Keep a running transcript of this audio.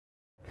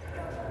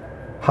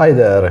Hi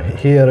there,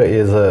 here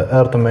is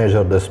Earth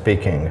Measured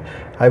speaking.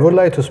 I would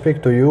like to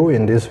speak to you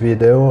in this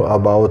video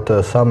about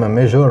some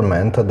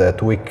measurement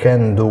that we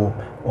can do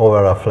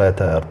over a flat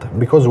Earth,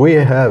 because we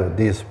have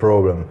this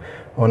problem.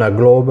 On a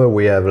globe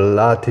we have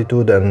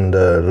latitude and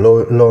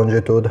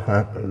longitude,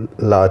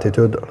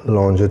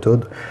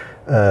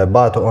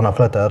 but on a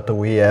flat Earth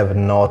we have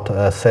not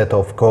a set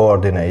of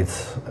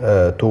coordinates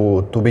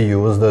to be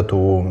used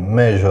to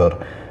measure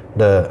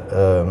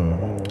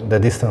the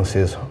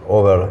distances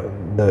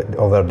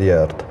over the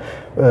Earth.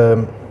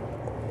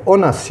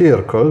 On a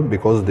circle,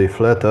 because the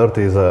flat Earth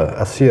is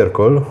a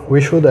circle,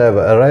 we should have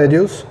a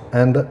radius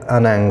and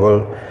an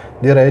angle.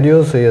 The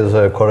radius is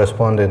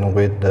corresponding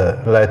with the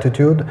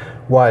latitude,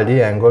 while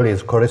the angle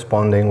is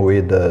corresponding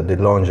with the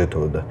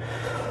longitude.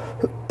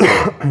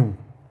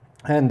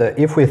 And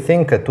if we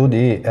think to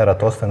the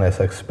Eratosthenes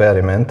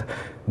experiment,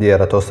 the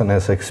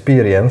Eratosthenes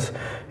experience,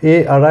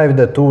 he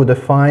arrived to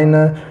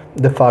define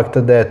the fact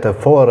that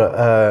for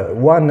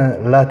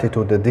 1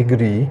 latitude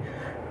degree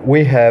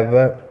we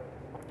have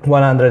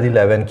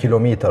 111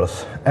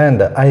 kilometers,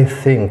 and I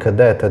think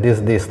that this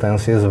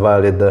distance is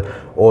valid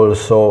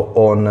also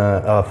on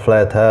a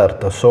flat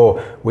Earth. So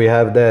we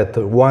have that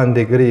 1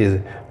 degree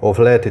of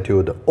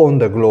latitude on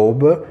the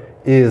globe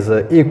is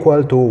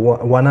equal to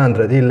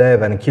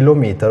 111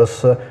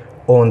 kilometers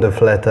on the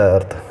flat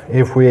Earth.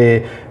 If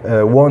we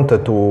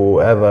wanted to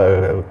have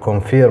a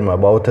confirm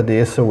about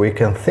this, we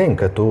can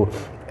think to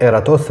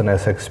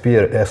Eratosthenes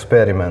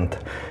experiment.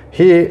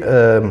 He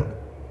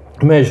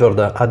measured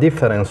a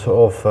difference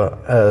of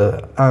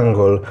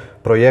angle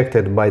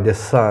projected by the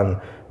Sun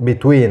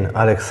between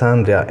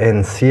Alexandria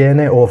and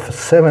Siena of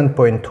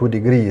 7.2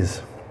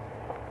 degrees.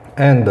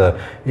 And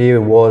he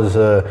was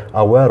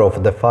aware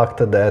of the fact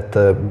that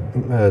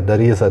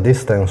there is a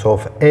distance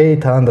of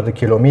 800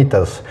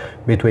 kilometers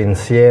between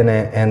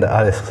Siena and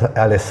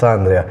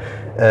Alessandria.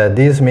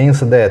 This means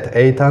that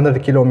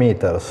 800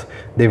 kilometers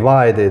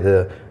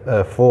divided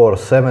for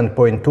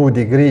 7.2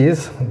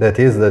 degrees, that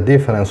is the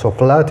difference of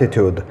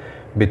latitude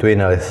between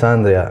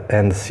Alessandria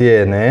and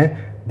Siena,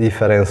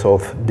 difference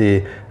of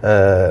the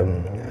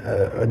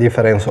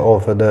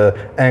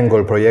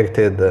angle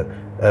projected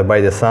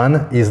by the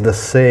Sun is the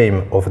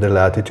same of the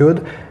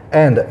latitude,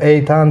 and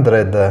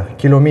 800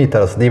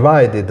 kilometers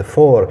divided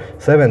for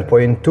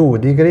 7.2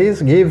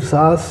 degrees gives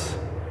us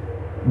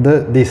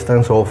the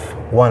distance of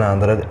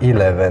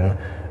 111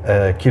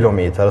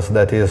 kilometers.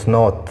 That is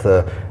not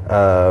a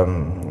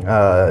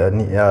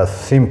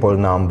simple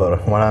number.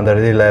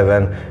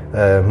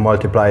 111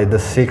 multiplied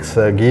 6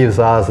 gives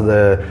us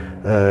the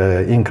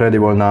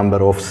incredible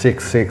number of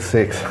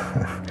 666.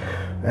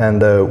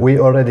 And we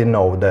already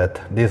know that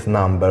these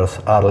numbers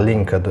are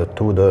linked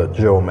to the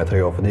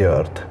geometry of the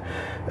Earth.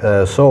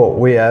 So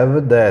we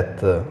have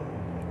that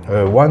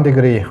 1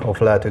 degree of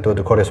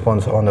latitude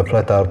corresponds on the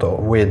flat Earth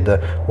with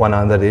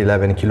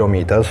 111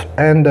 kilometers,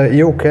 and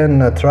you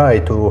can try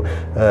to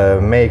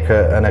make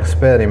an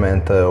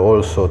experiment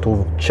also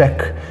to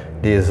check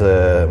this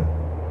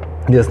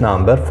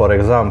number. For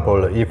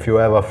example, if you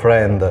have a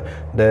friend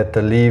that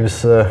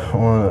lives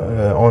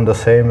on the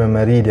same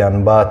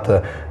meridian but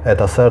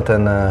at a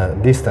certain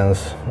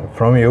distance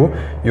from you,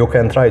 you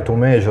can try to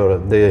measure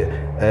the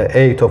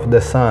age of the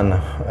Sun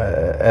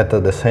at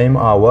the same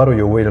hour.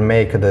 You will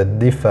make the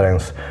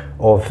difference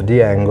of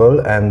the angle,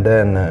 and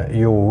then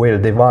you will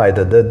divide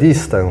the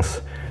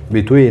distance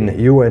between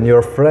you and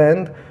your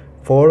friend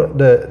for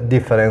the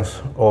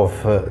difference of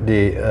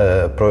the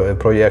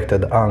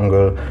projected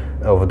angle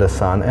of the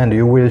Sun, and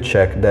you will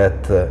check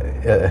that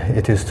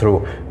it is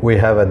true. We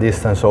have a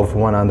distance of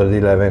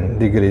 111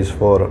 degrees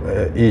for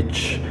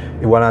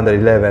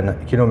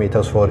 111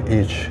 kilometers for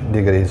each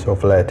degrees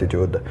of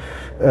latitude.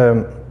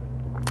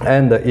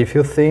 And if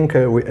you think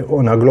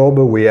on a globe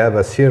we have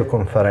a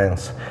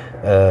circumference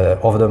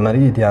of the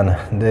meridian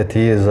that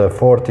is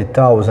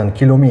 40,000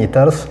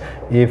 kilometers.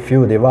 If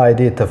you divide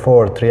it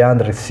for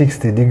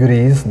 360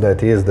 degrees,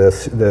 that is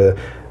the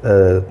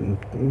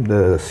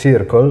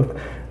circle,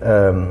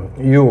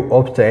 you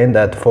obtain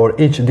that for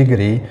each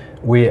degree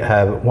we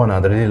have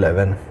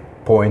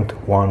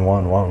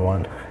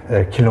 111.1111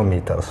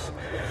 kilometers.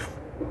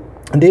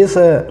 This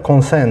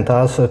consents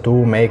us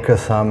to make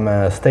some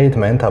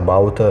statement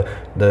about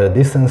the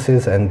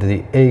distances and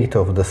the age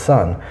of the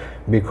Sun,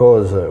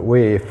 because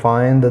we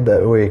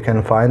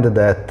can find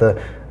that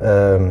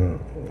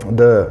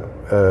the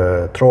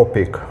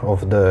tropic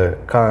of the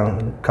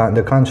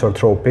Cancer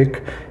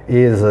tropic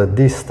is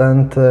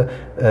distant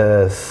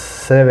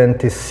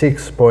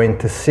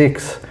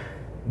 76.6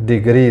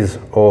 degrees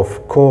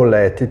of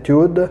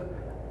co-latitude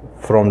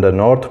from the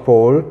North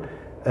Pole,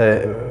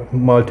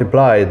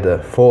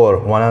 multiplied for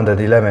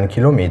 111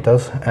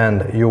 kilometers,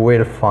 and you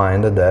will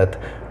find that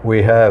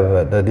we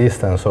have the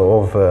distance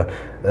of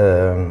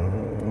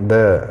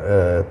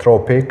the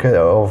tropic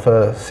of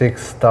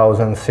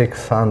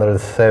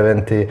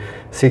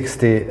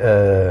 6,660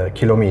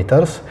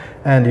 kilometers,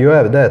 and you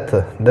have that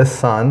the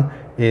Sun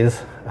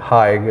is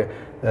high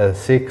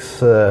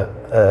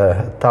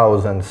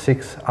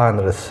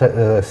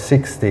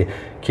 6,660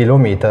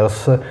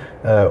 kilometers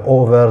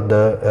over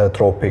the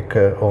tropic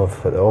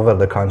over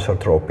the Cancer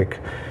tropic.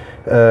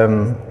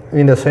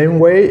 In the same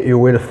way, you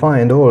will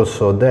find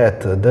also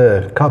that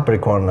the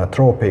Capricorn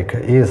tropic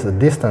is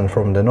distant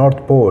from the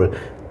North Pole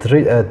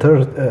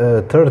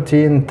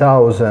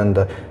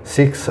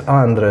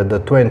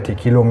 13,620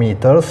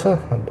 kilometers,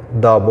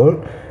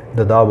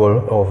 the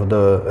double of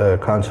the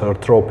Cancer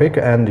tropic,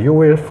 and you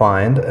will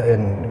find,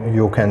 and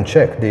you can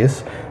check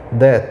this,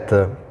 that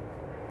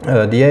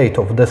the age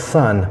of the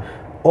Sun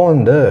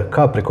on the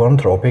Capricorn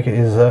tropic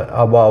is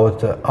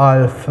about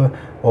half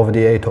of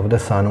the age of the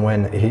Sun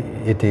when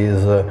it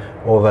is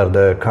over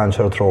the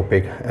Cancer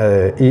tropic,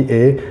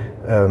 i.e.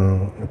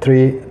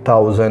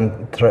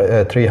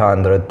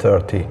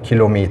 3,330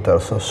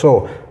 kilometers.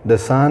 So the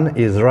Sun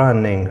is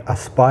running a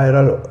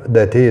spiral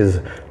that is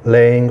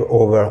laying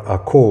over a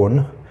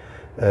cone.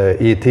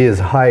 It is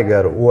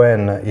higher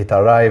when it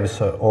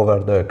arrives over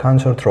the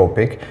Cancer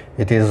tropic,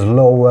 it is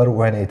lower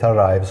when it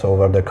arrives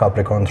over the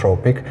Capricorn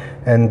tropic,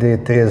 and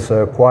it is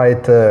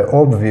quite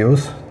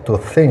obvious to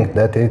think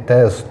that it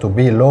has to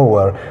be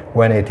lower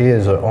when it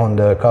is on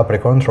the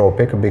Capricorn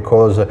tropic,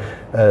 because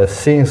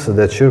since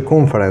the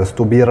circumference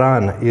to be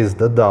run is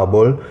the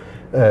double,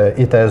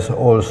 it has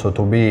also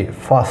to be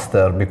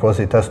faster, because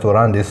it has to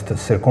run this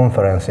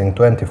circumference in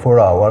 24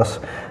 hours,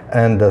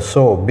 and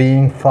so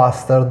being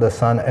faster, the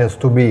Sun has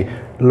to be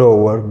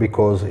lower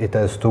because it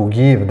has to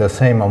give the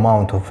same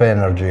amount of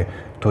energy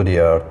to the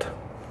Earth.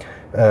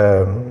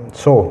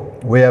 So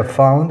we have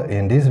found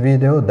in this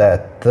video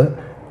that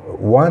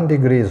 1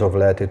 degree of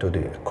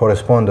latitude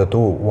corresponds to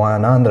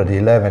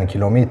 111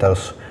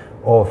 kilometers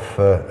of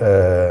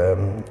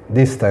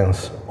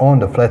distance on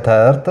the flat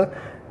Earth,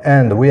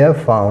 and we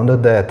have found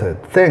that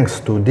thanks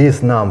to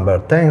this number,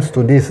 thanks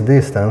to this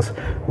distance,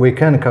 we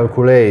can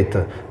calculate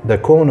the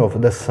cone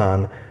of the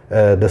Sun.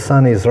 The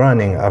Sun is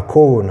running a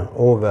cone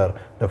over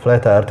the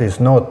flat Earth, is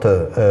not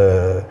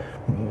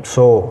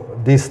so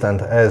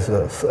distant as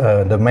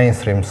the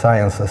mainstream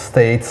science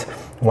states,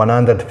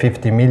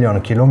 150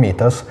 million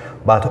kilometers,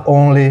 but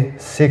only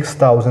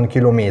 6,000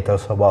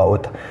 kilometers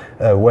about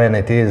when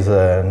it is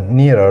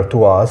nearer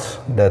to us,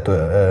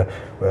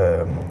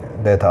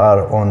 that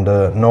are on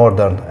the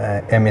northern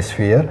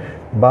hemisphere,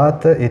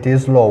 but it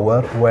is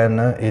lower when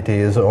it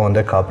is on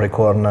the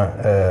Capricorn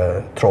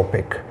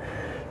tropic.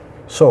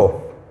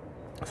 So,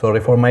 sorry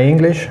for my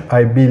English.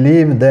 I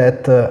believe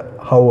that,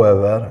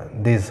 however,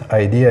 this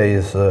idea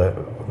is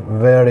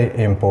very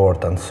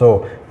important.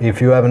 So,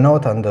 if you have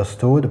not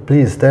understood,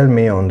 please tell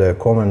me on the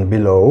comment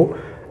below,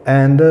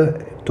 and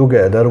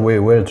together we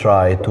will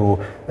try to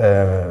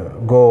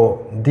go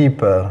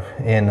deeper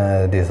in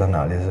this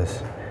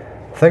analysis.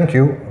 Thank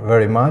you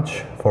very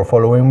much for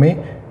following me.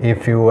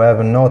 If you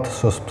have not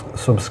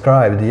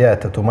subscribed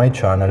yet to my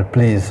channel,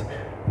 please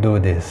do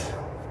this.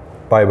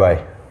 Bye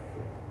bye.